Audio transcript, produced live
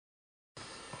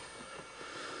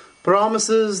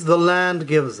Promises the land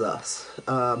gives us.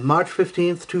 March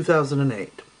 15th,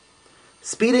 2008.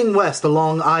 Speeding west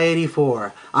along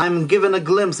I-84, I'm given a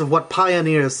glimpse of what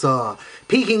pioneers saw.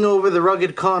 Peeking over the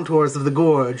rugged contours of the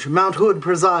gorge, Mount Hood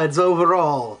presides over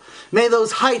all. May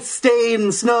those heights stay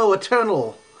in snow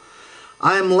eternal.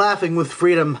 I am laughing with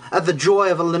freedom at the joy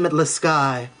of a limitless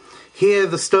sky. Here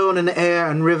the stone and air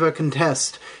and river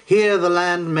contest. Here the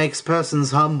land makes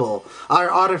persons humble. Our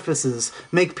artifices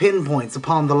make pinpoints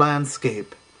upon the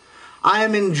landscape. I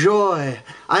am in joy.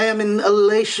 I am in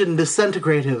elation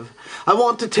disintegrative. I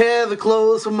want to tear the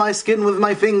clothes from my skin with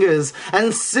my fingers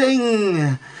and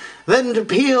sing. Then to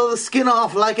peel the skin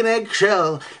off like an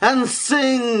eggshell and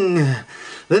sing.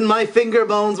 Then my finger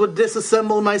bones would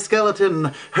disassemble my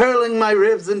skeleton, hurling my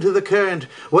ribs into the current,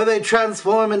 where they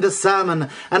transform into salmon,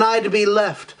 and I'd be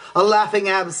left, a laughing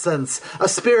absence, a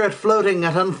spirit floating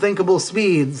at unthinkable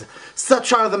speeds.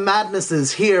 Such are the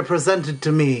madnesses here presented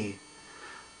to me.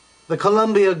 The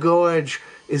Colombia gorge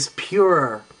is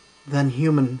purer than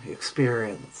human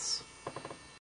experience.